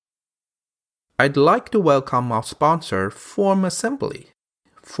I'd like to welcome our sponsor, FormAssembly.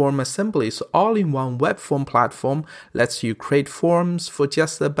 FormAssembly's all-in-one web form platform lets you create forms for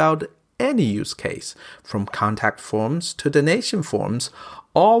just about any use case, from contact forms to donation forms,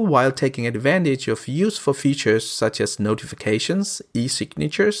 all while taking advantage of useful features such as notifications,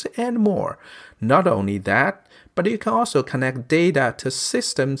 e-signatures, and more. Not only that, but you can also connect data to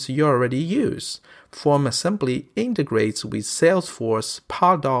systems you already use. FormAssembly integrates with Salesforce,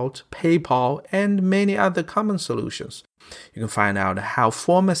 Pardot, PayPal, and many other common solutions. You can find out how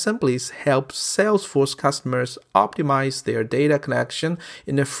FormAssembly helps Salesforce customers optimize their data collection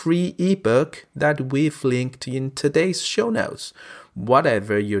in a free ebook that we've linked in today's show notes.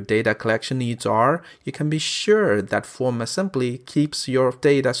 Whatever your data collection needs are, you can be sure that FormAssembly keeps your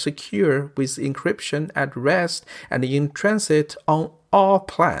data secure with encryption at rest and in transit on all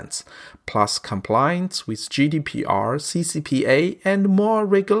plans, plus compliance with GDPR, CCPA, and more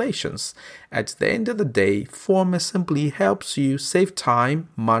regulations. At the end of the day, FormAssembly helps you save time,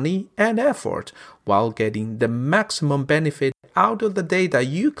 money, and effort while getting the maximum benefit out of the data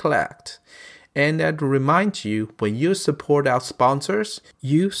you collect. And I'd remind you, when you support our sponsors,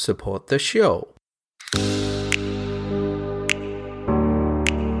 you support the show.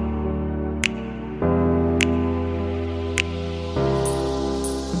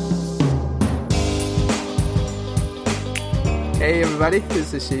 Hey everybody,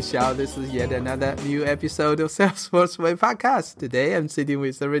 this is Xi Xiao. This is yet another new episode of Salesforce Way Podcast. Today I'm sitting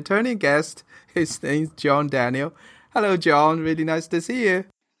with a returning guest. His name is John Daniel. Hello John, really nice to see you.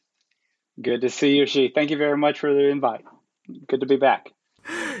 Good to see you, Xi. Thank you very much for the invite. Good to be back.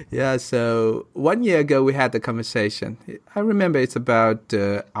 Yeah, so 1 year ago we had the conversation. I remember it's about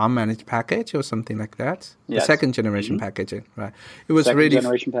unmanaged package or something like that. Yes. The second generation packaging, right? It was second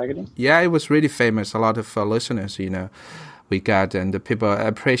generation packaging? Yeah, it was really famous. A lot of listeners, we got, and the people are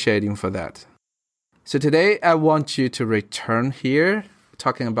appreciating for that. So today I want you to return here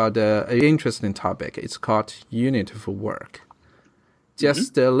talking about an interesting topic. It's called unit of work.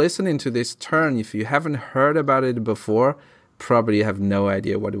 Just listening to this term, if you haven't heard about it before, probably have no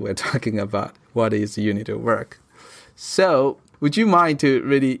idea what we're talking about. What is unit of work? So would you mind to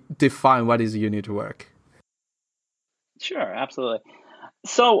really define what is unit of work? Sure, absolutely.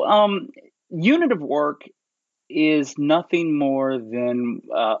 So unit of work is nothing more than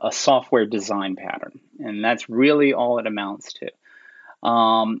a software design pattern. And that's really all it amounts to.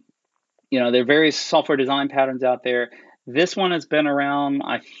 There are various software design patterns out there. This one has been around,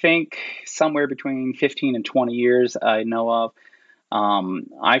 I think, somewhere between 15 and 20 years I know of.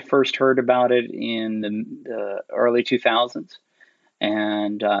 I first heard about it in the early 2000s.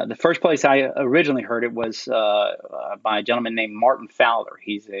 And the first place I originally heard it was by a gentleman named Martin Fowler.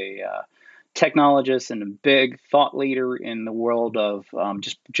 He's a technologist and a big thought leader in the world of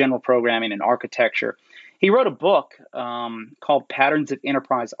just general programming and architecture. He wrote a book called Patterns of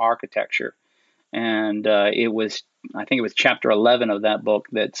Enterprise Architecture. And I think it was chapter 11 of that book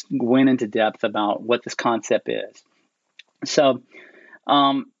that went into depth about what this concept is. So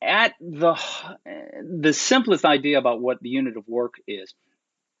at the simplest idea about what the unit of work is,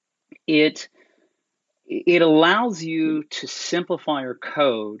 it allows you to simplify your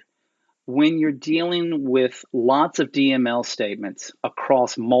code when you're dealing with lots of DML statements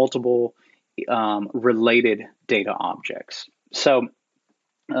across multiple related data objects. So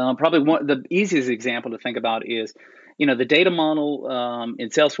probably the easiest example to think about is, the data model in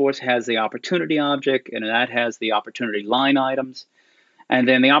Salesforce has the opportunity object, and that has the opportunity line items. And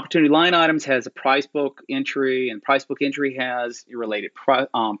then the opportunity line items has a price book entry, and price book entry has your related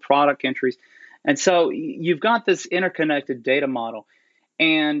product entries. And so you've got this interconnected data model,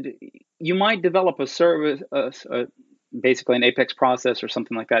 and you might develop a service, basically an Apex process or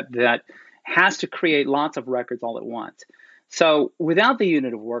something like that, that has to create lots of records all at once. So without the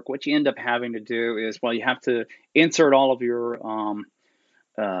unit of work, what you end up having to do is, you have to insert all of your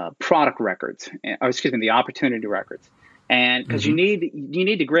product records, the opportunity records. And because you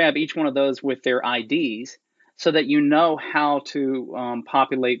need to grab each one of those with their IDs so that you know how to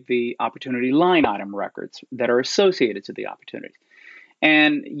populate the opportunity line item records that are associated to the opportunities.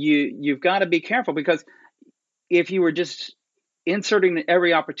 And you've got to be careful, because if you were just inserting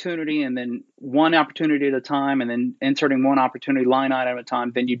every opportunity and then one opportunity at a time and then inserting one opportunity line item at a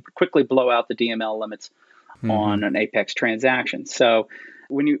time, then you'd quickly blow out the DML limits on an Apex transaction. So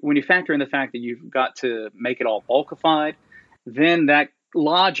when you factor in the fact that you've got to make it all bulkified, then that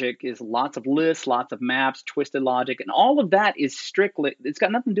logic is lots of lists, lots of maps, twisted logic, and all of that is strictly, it's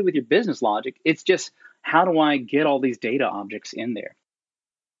got nothing to do with your business logic. It's just, how do I get all these data objects in there?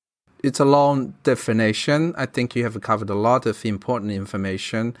 It's a long definition. I think you have covered a lot of important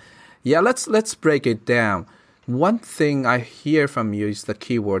information. Yeah, let's break it down. One thing I hear from you is the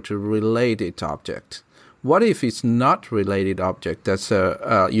keyword related object. What if it's not related object? Does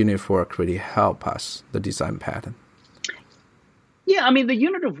a unit of work really help us, the design pattern? Yeah, I mean, the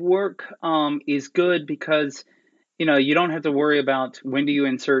unit of work is good because, you don't have to worry about when do you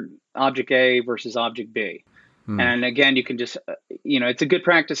insert object A versus object B. And again, you can just, it's a good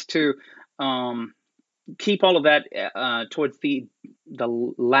practice to keep all of that towards the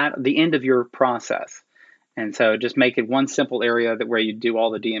end of your process. And so just make it one simple area where you do all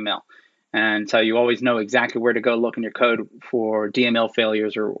the DML. And so you always know exactly where to go look in your code for DML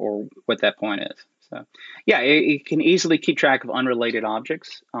failures or what that point is. So yeah, it can easily keep track of unrelated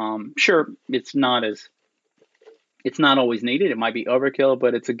objects. Sure, it's not always needed. It might be overkill,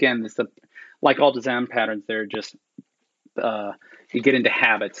 but like all design patterns, they're just you get into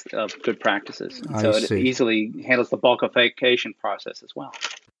habits of good practices. And so it easily handles the bulkification process as well.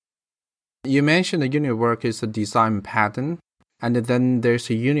 You mentioned the unit work is a design pattern, and then there's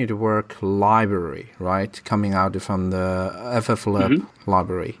a unit work library, right, coming out from the FFlib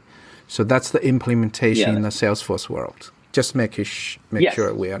library. So that's the implementation in the Salesforce world. Just make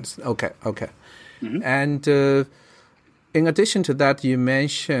sure we understand. Okay. And in addition to that, you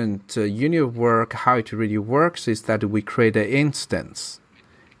mentioned unit work, how it really works is that we create an instance.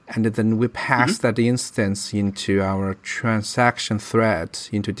 And then we pass that instance into our transaction thread,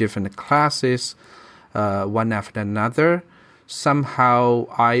 into different classes, one after another. Somehow,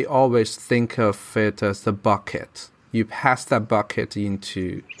 I always think of it as the bucket. You pass that bucket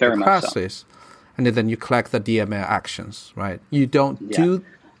into the classes, and then you collect the DML actions, right? You don't do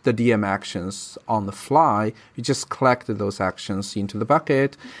the DM actions on the fly. You just collect those actions into the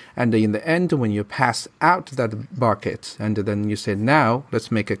bucket, and in the end, when you pass out that bucket, and then you say, now let's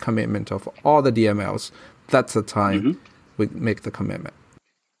make a commitment of all the DMLs, that's the time we make the commitment.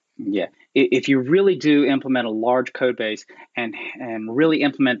 Yeah. If you really do implement a large code base and really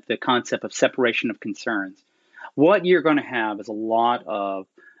implement the concept of separation of concerns, what you're going to have is a lot of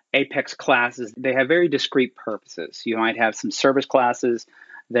Apex classes. They have very discrete purposes. You might have some service classes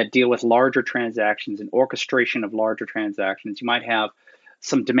that deal with larger transactions and orchestration of larger transactions. You might have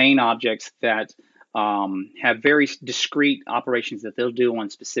some domain objects that have very discrete operations that they'll do on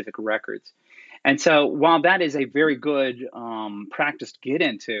specific records. And so while that is a very good practice to get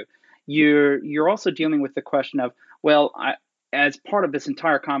into, you're also dealing with the question of, well, as part of this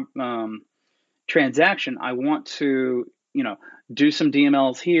entire transaction, I want to, do some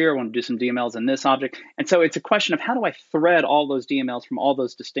DMLs here, I want to do some DMLs in this object. And so it's a question of how do I thread all those DMLs from all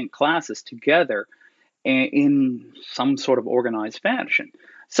those distinct classes together in some sort of organized fashion.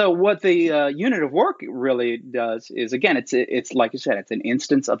 So what the unit of work really does is, again, it's like you said, it's an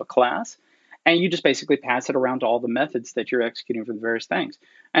instance of a class, and you just basically pass it around to all the methods that you're executing for the various things.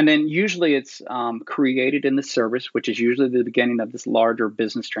 And then usually it's created in the service, which is usually the beginning of this larger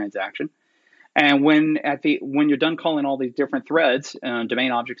business transaction. And when you're done calling all these different threads,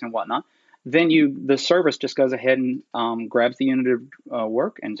 domain objects and whatnot, then the service just goes ahead and grabs the unit of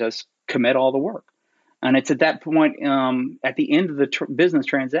work and just commit all the work. And it's at that point, at the end of the business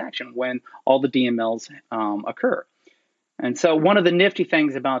transaction, when all the DMLs occur. And so one of the nifty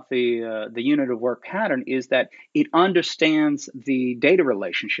things about the unit of work pattern is that it understands the data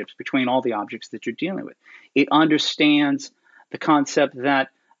relationships between all the objects that you're dealing with. It understands the concept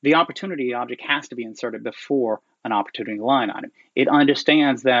that the opportunity object has to be inserted before an opportunity line item. It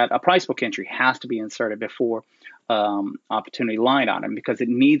understands that a price book entry has to be inserted before opportunity line item because it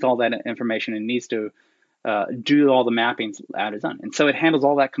needs all that information and needs to do all the mappings at its own. And so it handles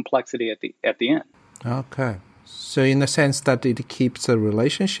all that complexity at the end. Okay. So in the sense that it keeps the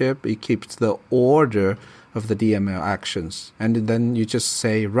relationship, it keeps the order of the DML actions, and then you just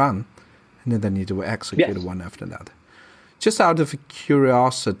say run, and then you do execute one after another. Just out of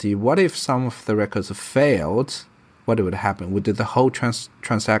curiosity, what if some of the records failed? What would happen? Would the whole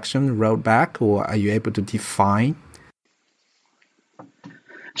transaction roll back, or are you able to define?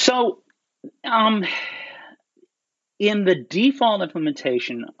 So, in the default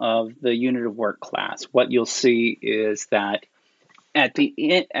implementation of the unit of work class, what you'll see is that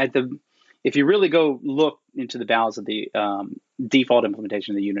if you really go look into the bowels of the default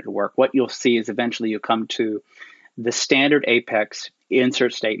implementation of the unit of work, what you'll see is eventually you come to the standard Apex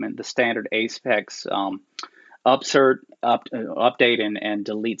insert statement, the standard Apex update and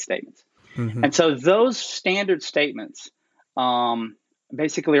delete statements. And so those standard statements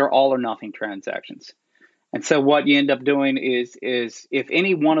basically are all or nothing transactions. And so what you end up doing is if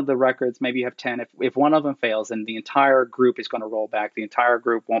any one of the records, maybe you have 10, if one of them fails, then the entire group is going to roll back. The entire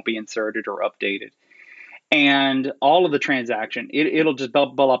group won't be inserted or updated. and all of the transaction, it'll just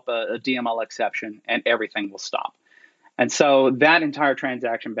build up a DML exception, and everything will stop. And so that entire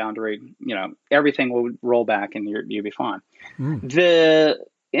transaction boundary, everything will roll back, and you'll be fine. The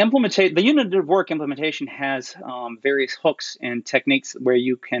unit of work implementation has various hooks and techniques where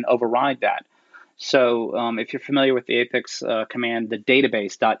you can override that. So if you're familiar with the Apex command, the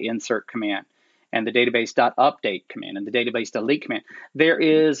database.insert command, and the database.update command, and the database.delete command, there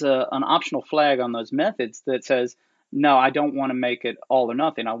is an optional flag on those methods that says, no, I don't want to make it all or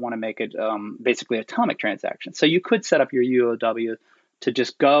nothing. I want to make it basically atomic transaction. So you could set up your UOW to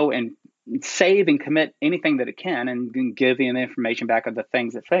just go and save and commit anything that it can, and give you the information back of the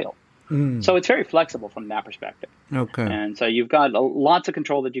things that failed. So it's very flexible from that perspective. Okay. And so you've got lots of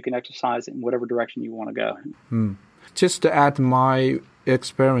control that you can exercise in whatever direction you want to go. Just to add my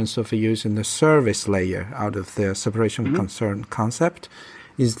experience of using the service layer out of the separation of concern concept,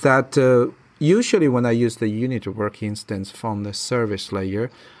 is that usually when I use the unit of work instance from the service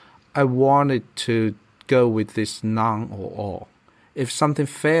layer, I wanted to go with this none or all. If something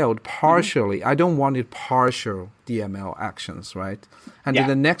failed partially, I don't want it partial DML actions, right? And then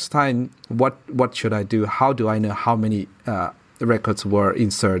the next time, what should I do? How do I know how many records were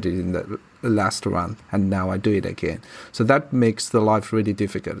inserted in the last run, and now I do it again? So that makes the life really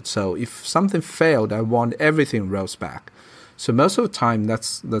difficult. So if something failed, I want everything rolls back. So most of the time,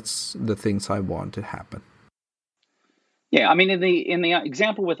 that's the things I want to happen. Yeah, I mean, in the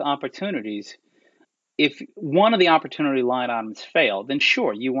example with opportunities, if one of the opportunity line items failed, then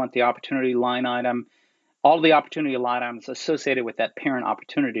sure, you want the opportunity line item, all the opportunity line items associated with that parent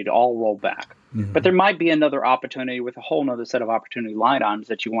opportunity to all roll back. But there might be another opportunity with a whole other set of opportunity line items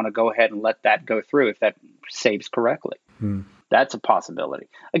that you want to go ahead and let that go through if that saves correctly. That's a possibility.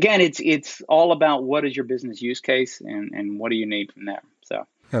 Again, it's all about what is your business use case and what do you need from there. So,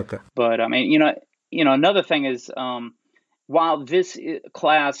 okay. But I mean, another thing is, while this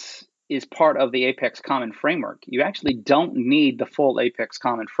class is part of the Apex Common Framework, you actually don't need the full Apex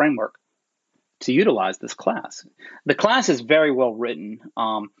Common Framework to utilize this class. The class is very well written.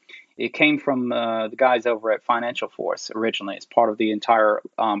 It came from the guys over at Financial Force originally as part of the entire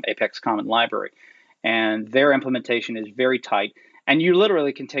Apex Common library. And their implementation is very tight. And you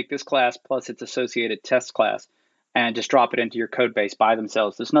literally can take this class plus its associated test class and just drop it into your code base by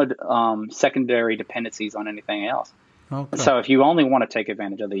themselves. There's no secondary dependencies on anything else. Okay. So if you only want to take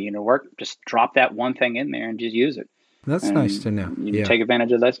advantage of the unit work, just drop that one thing in there and just use it. That's nice to know. You can take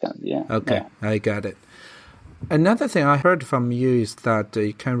advantage of those guys. Yeah. Okay, yeah. I got it. Another thing I heard from you is that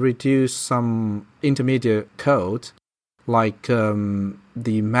you can reduce some intermediate code, like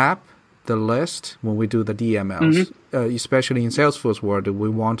the map, the list, when we do the DMLs. Especially in Salesforce world, we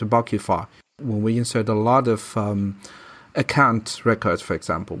want to bulkify. When we insert a lot of account records, for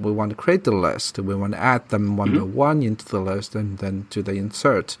example, we want to create the list. We want to add them one by one into the list and then to the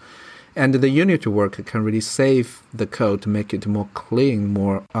insert. And the unit work can really save the code to make it more clean,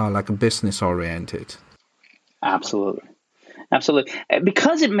 more like a business-oriented. Absolutely.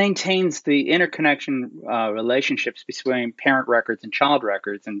 Because it maintains the interconnection relationships between parent records and child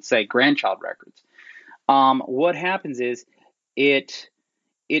records and, say, grandchild records, what happens is it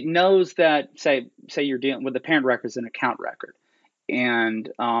knows that, say you're dealing with the parent record as an account record, and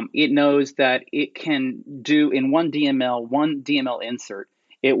it knows that it can do in one DML insert,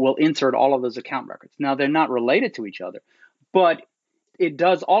 it will insert all of those account records. Now, they're not related to each other, but it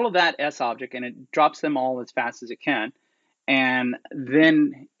does all of that S object, and it drops them all as fast as it can. And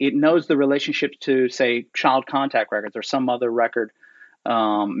then it knows the relationship to, say, child contact records or some other record,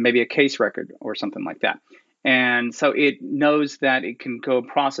 maybe a case record or something like that. And so it knows that it can go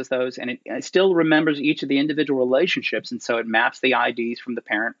process those, and it still remembers each of the individual relationships. And so it maps the IDs from the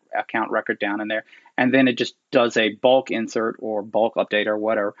parent account record down in there. And then it just does a bulk insert or bulk update or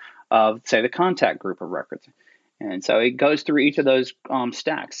whatever of, say, the contact group of records. And so it goes through each of those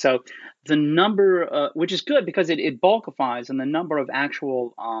stacks. So the number, which is good because it bulkifies, and the number of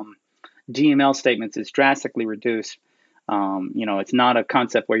actual DML statements is drastically reduced. It's not a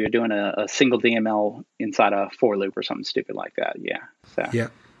concept where you're doing a single DML inside a for loop or something stupid like that. Yeah. So,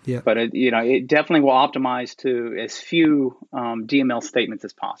 yeah. But it definitely will optimize to as few DML statements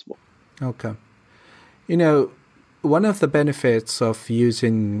as possible. Okay. One of the benefits of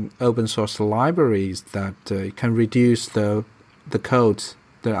using open source libraries that it can reduce the code,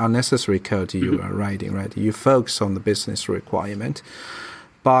 the unnecessary code you are writing, right? You focus on the business requirement.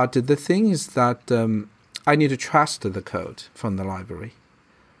 But the thing is that I need to trust the code from the library.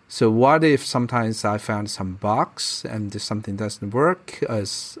 So what if sometimes I found some bugs and something doesn't work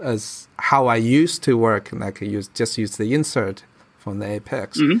as how I used to work, like just use the insert from the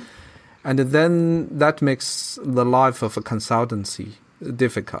Apex. And then that makes the life of a consultancy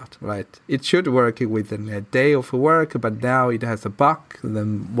difficult, right? It should work within a day of work, but now it has a bug.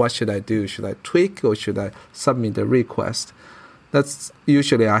 Then what should I do? Should I tweak or should I submit a request? That's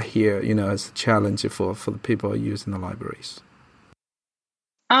usually I hear, as a challenge for the people using the libraries.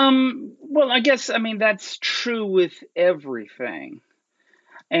 Well, that's true with everything.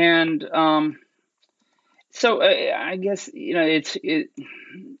 And so I guess it's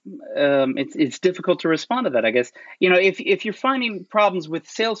difficult to respond to that. I guess if you're finding problems with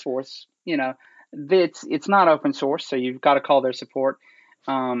Salesforce, it's not open source, so you've got to call their support.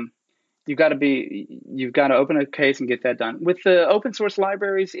 You've got to open a case and get that done. With the open source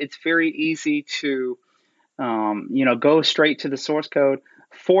libraries, it's very easy to go straight to the source code,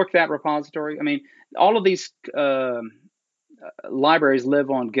 fork that repository. I mean, all of these libraries live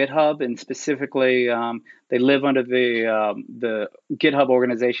on GitHub, and specifically, they live under the GitHub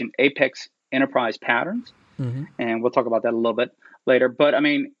organization Apex Enterprise Patterns, and we'll talk about that a little bit later. But I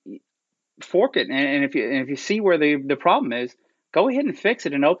mean, fork it, and if you see where the problem is, go ahead and fix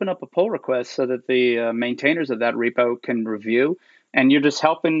it, and open up a pull request so that the maintainers of that repo can review. And you're just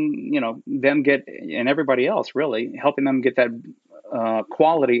helping them get, and everybody else really helping them get that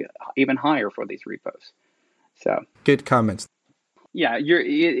quality even higher for these repos. So good comments. Yeah,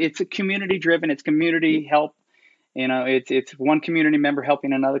 it's a community driven. It's community help. It's one community member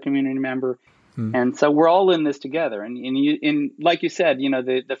helping another community member, and so we're all in this together. And like you said,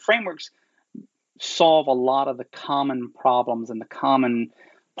 the frameworks solve a lot of the common problems and the common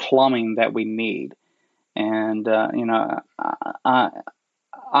plumbing that we need. And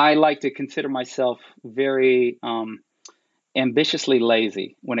I like to consider myself very ambitiously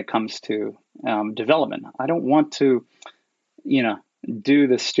lazy when it comes to development. I don't want to, do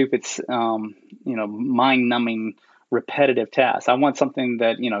the stupid, mind-numbing, repetitive tasks. I want something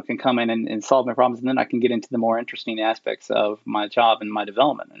that can come in and solve my problems, and then I can get into the more interesting aspects of my job and my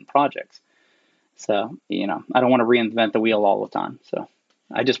development and projects. So, I don't want to reinvent the wheel all the time. So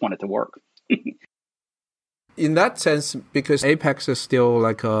I just want it to work. In that sense, because Apex is still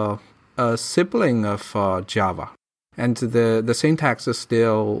like a sibling of Java, and the syntax is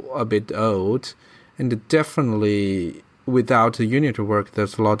still a bit old, and definitely without the unit work,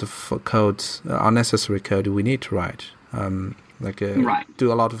 there's a lot of code, unnecessary code we need to write. Right.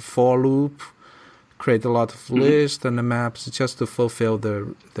 Do a lot of for loop, create a lot of lists and the maps just to fulfill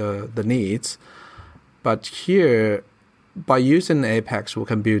the needs. But here, by using Apex, we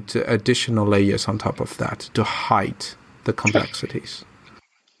can build additional layers on top of that to hide the complexities.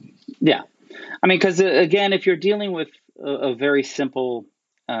 Yeah. I mean, because again, if you're dealing with a very simple,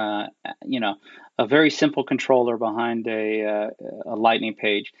 a very simple controller behind a Lightning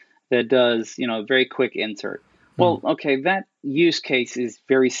page that does, very quick insert. Well, okay, that use case is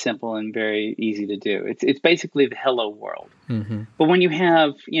very simple and very easy to do. It's basically the hello world. But when you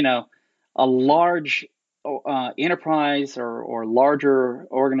have, a large enterprise or larger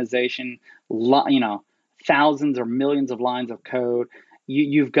organization, thousands or millions of lines of code,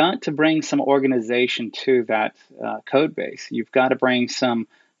 you've got to bring some organization to that code base. You've got to bring some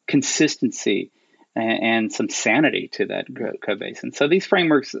consistency and some sanity to that code base. And so these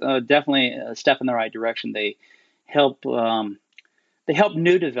frameworks definitely a step in the right direction. They help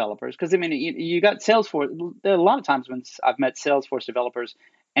new developers, because I mean, you got Salesforce. There are a lot of times when I've met Salesforce developers,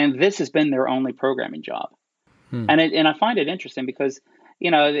 and this has been their only programming job. And I find it interesting because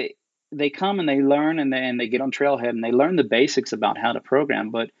they come and they learn and they get on Trailhead and they learn the basics about how to program,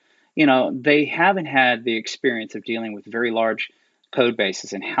 but they haven't had the experience of dealing with very large code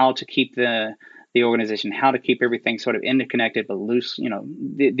bases and how to keep the organization, how to keep everything sort of interconnected but loose.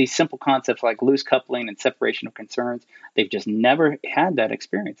 These simple concepts like loose coupling and separation of concerns, they've just never had that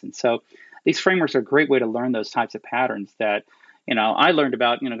experience. And so these frameworks are a great way to learn those types of patterns that I learned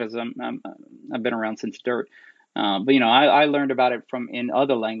about, because I've been around since Dirt. But I learned about it from in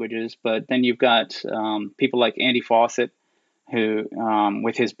other languages. But then you've got people like Andy Fawcett, who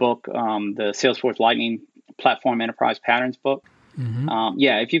with his book, the Salesforce Lightning Platform Enterprise Patterns book.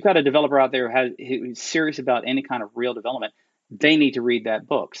 If you've got a developer out there who's serious about any kind of real development, they need to read that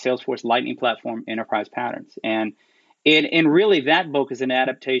book, Salesforce Lightning Platform Enterprise Patterns. And really that book is an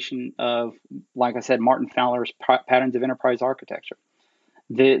adaptation of, like I said, Martin Fowler's Patterns of Enterprise Architecture.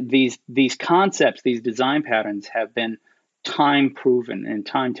 These concepts, these design patterns have been time proven and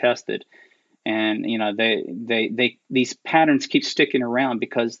time tested. And these patterns keep sticking around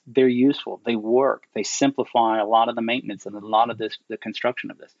because they're useful. They work. They simplify a lot of the maintenance and a lot of the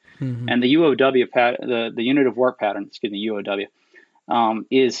construction of this. And the UOW the unit of work pattern, UOW,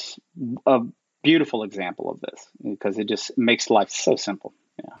 is a beautiful example of this because it just makes life so simple.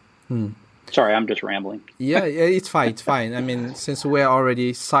 Sorry, I'm just rambling. Yeah, it's fine. It's fine. I mean, since we're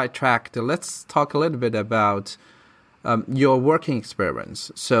already sidetracked, let's talk a little bit about your working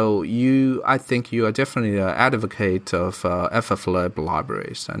experience. So I think you are definitely an advocate of FFlib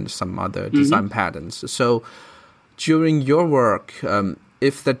libraries and some other design patterns. So during your work,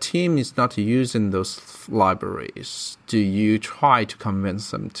 if the team is not using those libraries, do you try to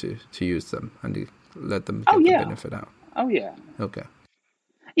convince them to use them and let them get the benefit out? Oh, yeah. Okay.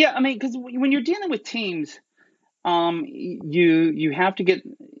 Yeah, I mean, because when you're dealing with teams, you have to get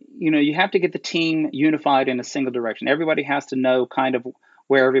the team unified in a single direction. Everybody has to know kind of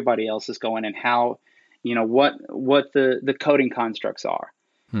where everybody else is going and how, what the coding constructs are.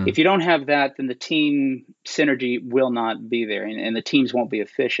 If you don't have that, then the team synergy will not be there, and the teams won't be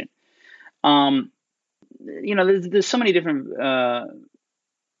efficient. There's so many different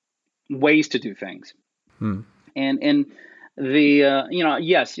ways to do things, and the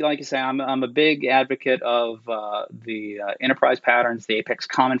yes, like you say, I'm a big advocate of the enterprise patterns, the Apex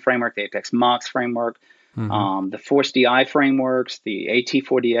Common framework, the Apex MOX framework, the ForceDI frameworks, the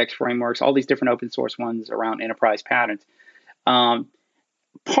AT4DX frameworks, all these different open source ones around enterprise patterns.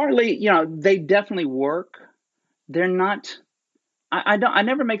 Partly, they definitely work. They're not. I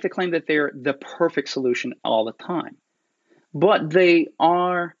never make the claim that they're the perfect solution all the time, but they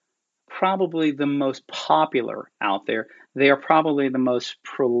are probably the most popular out there. They are probably the most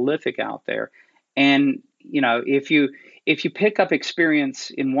prolific out there. And, if you pick up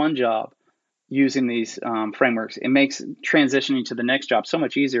experience in one job using these frameworks, it makes transitioning to the next job so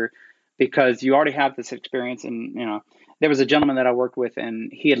much easier because you already have this experience. And, there was a gentleman that I worked with,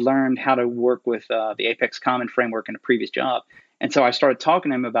 and he had learned how to work with the Apex Common framework in a previous job. And so I started talking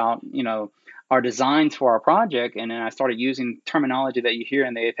to him about, our designs for our project. And then I started using terminology that you hear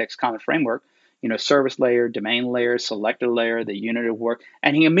in the Apex Common framework, service layer, domain layer, selector layer, the unit of work.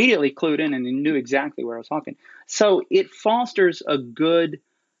 And he immediately clued in and he knew exactly where I was talking. So it fosters a good,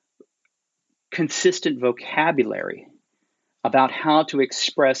 consistent vocabulary about how to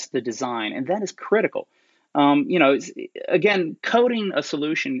express the design. And that is critical. Again, coding a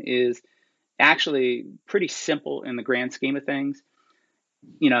solution is actually pretty simple in the grand scheme of things.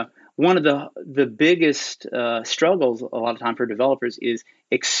 One of the biggest struggles a lot of time for developers is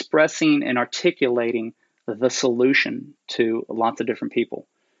expressing and articulating the solution to lots of different people.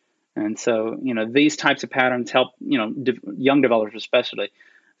 And so, these types of patterns help, young developers especially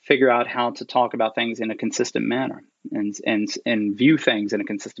figure out how to talk about things in a consistent manner and view things in a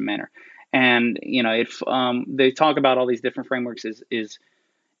consistent manner. And, if they talk about all these different frameworks is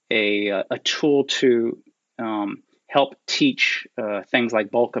a tool to help teach things like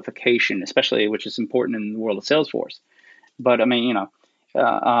bulkification, especially, which is important in the world of Salesforce. But I mean,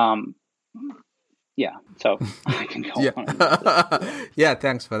 yeah, so I can go on. Yeah,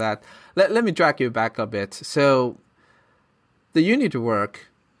 thanks for that. Let me drag you back a bit. So the unit work,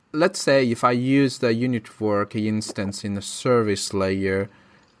 let's say if I use the unit work instance in the service layer,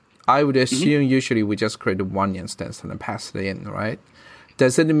 I would assume usually we just create one instance and then pass it in, right?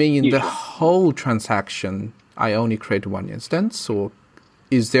 Does it mean in the whole transaction, I only create one instance, or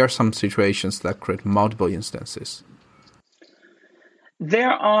is there some situations that create multiple instances? There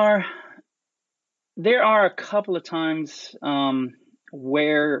are a couple of times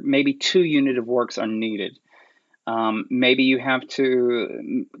where maybe two unit of works are needed. Maybe you have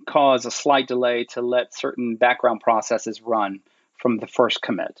to cause a slight delay to let certain background processes run from the first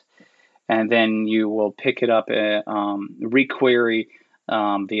commit. And then you will pick it up, requery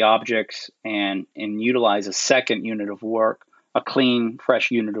the objects and utilize a second unit of work, a clean,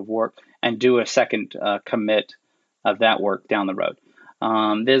 fresh unit of work, and do a second commit of that work down the road.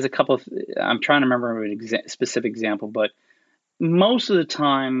 There's a couple of, I'm trying to remember an specific example, but most of the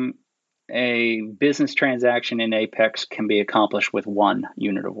time, a business transaction in Apex can be accomplished with one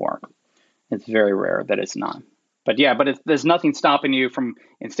unit of work. It's very rare that it's not. But yeah, there's nothing stopping you from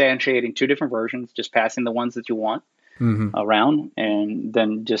instantiating two different versions, just passing the ones that you want around, and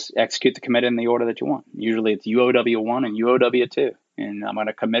then just execute the commit in the order that you want. Usually it's UOW1 and UOW2. And I'm going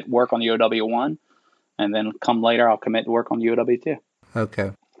to commit work on the UOW1, and then come later, I'll commit work on UOW2.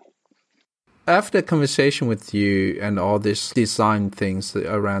 Okay. After the conversation with you and all these design things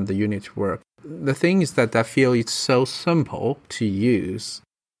around the unit work, the thing is that I feel it's so simple to use.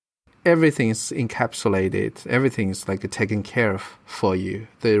 Everything is encapsulated. Everything is like taken care of for you.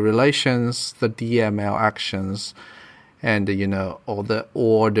 The relations, the DML actions, and all the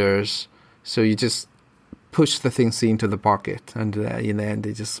orders. So you just push the things into the bucket, and in the end,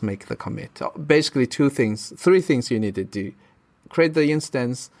 they just make the commit. Basically, three things you need to do: create the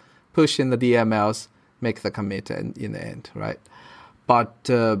instance, push in the DMLs, make the commit, and in the end, right? But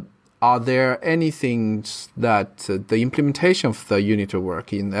are there any things that the implementation of the unit of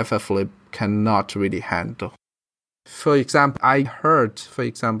work in FFlib cannot really handle? For example, I heard,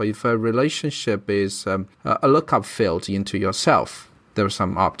 if a relationship is a lookup field into yourself, there are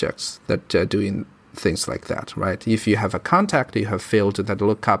some objects that are doing things like that, right? If you have a contact, you have field that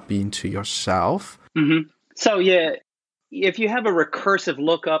look up into yourself. Mm-hmm. So yeah, if you have a recursive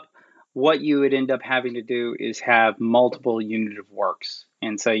lookup, what you would end up having to do is have multiple unit of works.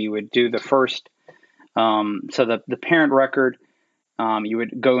 And so you would do the first, so the parent record, you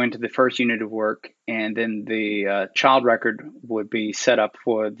would go into the first unit of work, and then the child record would be set up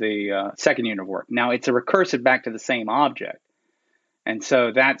for the second unit of work. Now it's a recursive back to the same object. And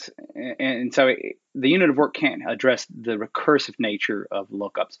so the unit of work can't address the recursive nature of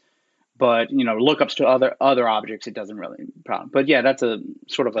lookups. But, lookups to other objects, it doesn't really problem. But yeah, that's a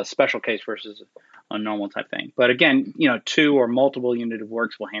sort of a special case versus a normal type thing. But again, two or multiple unit of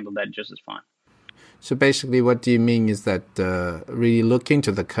works will handle that just as fine. So basically what do you mean is that really look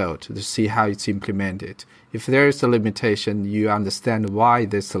into the code to see how it's implemented. If there is a limitation, you understand why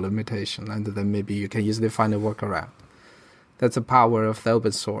there's a limitation, and then maybe you can easily find a workaround. That's the power of the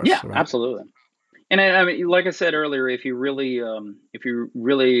open source. Yeah, right? Absolutely. And I mean, like I said earlier, if you really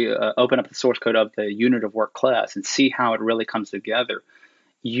open up the source code of the unit of work class and see how it really comes together,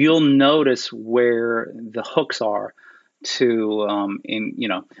 you'll notice where the hooks are to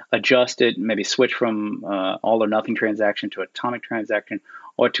adjust it, maybe switch from all or nothing transaction to atomic transaction,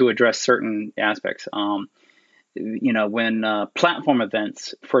 or to address certain aspects. When platform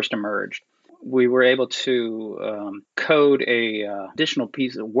events first emerged, we were able to code a additional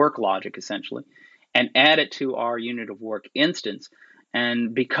piece of work logic, essentially, and add it to our unit of work instance.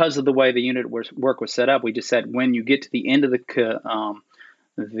 And because of the way the unit of work was set up, we just said, when you get to the end of the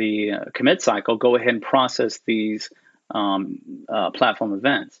commit cycle, go ahead and process these platform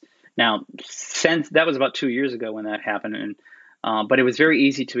events. Now, since that was about 2 years ago when that happened, and but it was very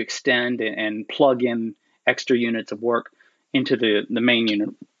easy to extend and plug in extra units of work into the main unit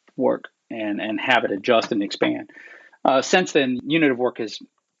of work and have it adjust and expand. Since then, unit of work has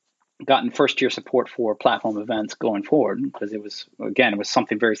gotten first-tier support for platform events going forward, because it was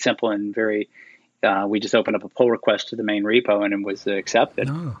something very simple and very. We just opened up a pull request to the main repo, and it was accepted.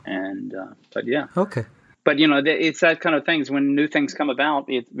 Oh. And but yeah, okay. But it's that kind of things. When new things come about,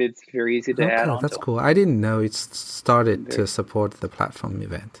 it's very easy to add on. That's cool. I didn't know it started to support the platform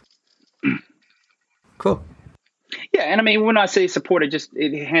event. Cool. Yeah, and I mean, when I say support,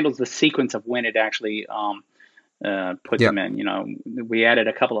 it handles the sequence of when it actually puts them in. We added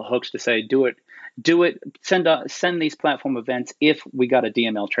a couple of hooks to say, do it, send these platform events if we got a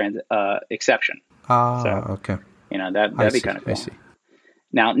DML exception. Okay. That'd be kind of cool. I see.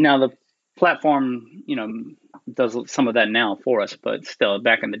 Now the platform, does some of that now for us, but still,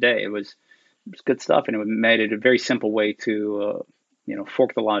 back in the day, it was good stuff, and it made it a very simple way to,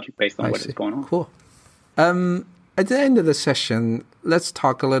 fork the logic based on what is going on. Cool. At the end of the session, let's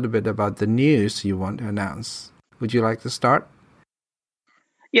talk a little bit about the news you want to announce. Would you like to start?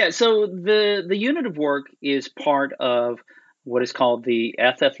 Yeah, so the unit of work is part of what is called the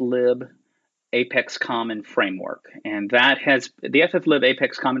FFlib Apex Common Framework. And the FFlib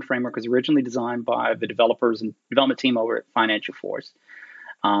Apex Common Framework was originally designed by the developers and development team over at Financial Force.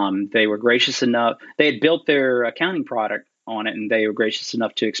 They were gracious enough, they had built their accounting product on it, and they were gracious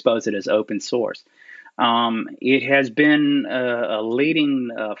enough to expose it as open source. It has been a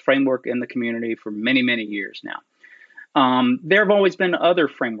leading framework in the community for many, many years now. There have always been other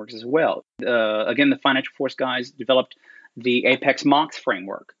frameworks as well. Again, the Financial Force guys developed the Apex Mox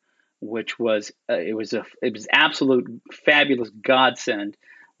framework, which was absolute fabulous godsend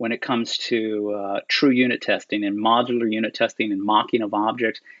when it comes to true unit testing and modular unit testing and mocking of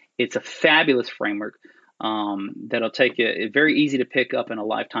objects. It's a fabulous framework that'll take it very easy to pick up and a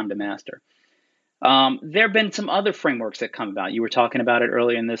lifetime to master. There have been some other frameworks that come about. You were talking about it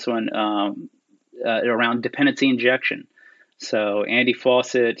earlier in this one around dependency injection. So Andy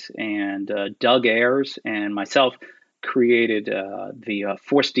Fawcett and Doug Ayers and myself created the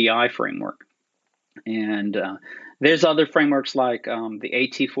Force DI framework. And there's other frameworks like the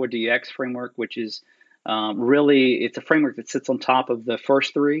AT4DX framework, which is it's a framework that sits on top of the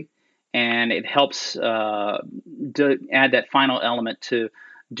first three, and it helps add that final element to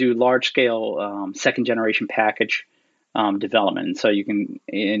do large-scale second-generation package development. And so you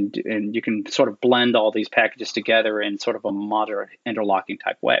can sort of blend all these packages together in sort of a modular interlocking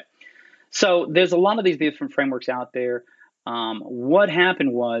type way. So there's a lot of these different frameworks out there. What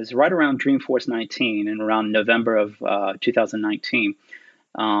happened was right around Dreamforce 19 and around November of 2019,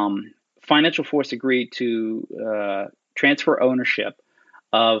 Financial Force agreed to transfer ownership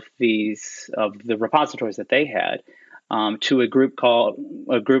of the repositories that they had to a group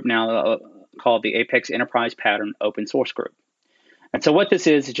now called the Apex Enterprise Pattern Open Source Group. And so what this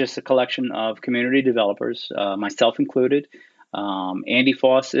is just a collection of community developers, myself included, Andy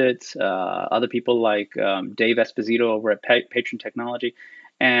Fawcett, other people like Dave Esposito over at Patron Technology,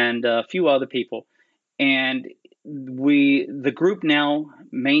 and a few other people. And the group now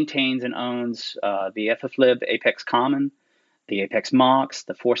maintains and owns the FFlib Apex Common, the Apex MOX,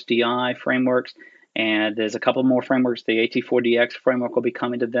 the ForceDI frameworks, and there's a couple more frameworks. The AT4DX framework will be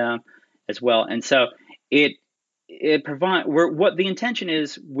coming to them as well. And so it provides, what the intention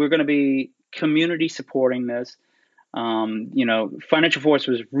is, we're going to be community supporting this. Financial Force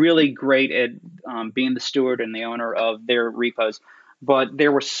was really great at being the steward and the owner of their repos, but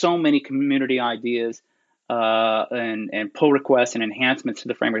there were so many community ideas and pull requests and enhancements to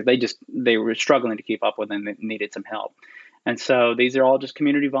the framework. They were struggling to keep up with, and they needed some help. And so these are all just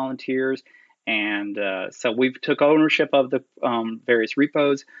community volunteers. And so we've took ownership of the various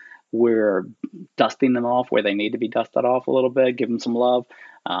repos. We're dusting them off where they need to be dusted off a little bit, give them some love.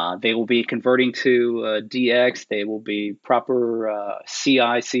 They will be converting to DX. They will be proper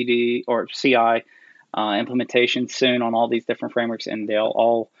CI/CD or CI implementation soon on all these different frameworks, and they'll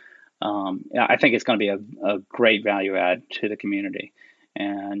all. I think it's going to be a great value add to the community,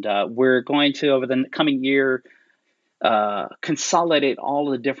 and we're going to over the coming year consolidate all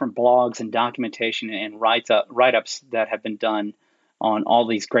of the different blogs and documentation and write-ups that have been done on all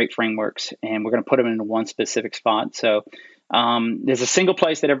these great frameworks, and we're going to put them into one specific spot. So there's a single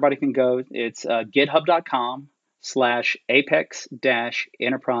place that everybody can go. It's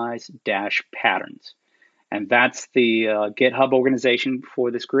github.com/apex-enterprise-patterns. And that's the GitHub organization for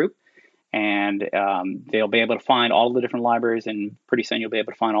this group. And they'll be able to find all the different libraries, and pretty soon you'll be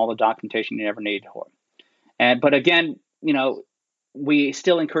able to find all the documentation you ever need for it. But again, we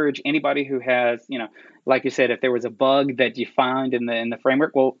still encourage anybody who has, like you said, if there was a bug that you find in the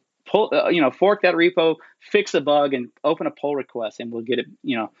framework, well, fork that repo, fix the bug, and open a pull request, and we'll get it,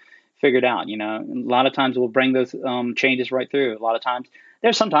 figured out. A lot of times we'll bring those changes right through. A lot of times,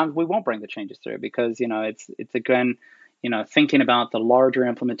 there's sometimes we won't bring the changes through because it's again, thinking about the larger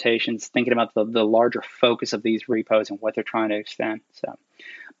implementations, thinking about the larger focus of these repos and what they're trying to extend. So,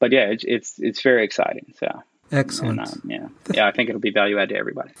 but yeah, it's very exciting. So. Excellent. And, I think it'll be value add to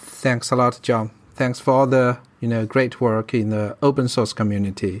everybody. Thanks a lot, John. Thanks for all the great work in the open source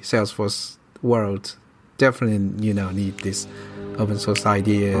community. Salesforce world definitely need this open source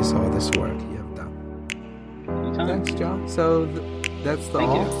ideas, all this work you have done. Anytime. Thanks, John. So that's Thank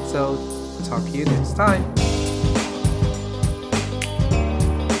all. you. So talk to you next time.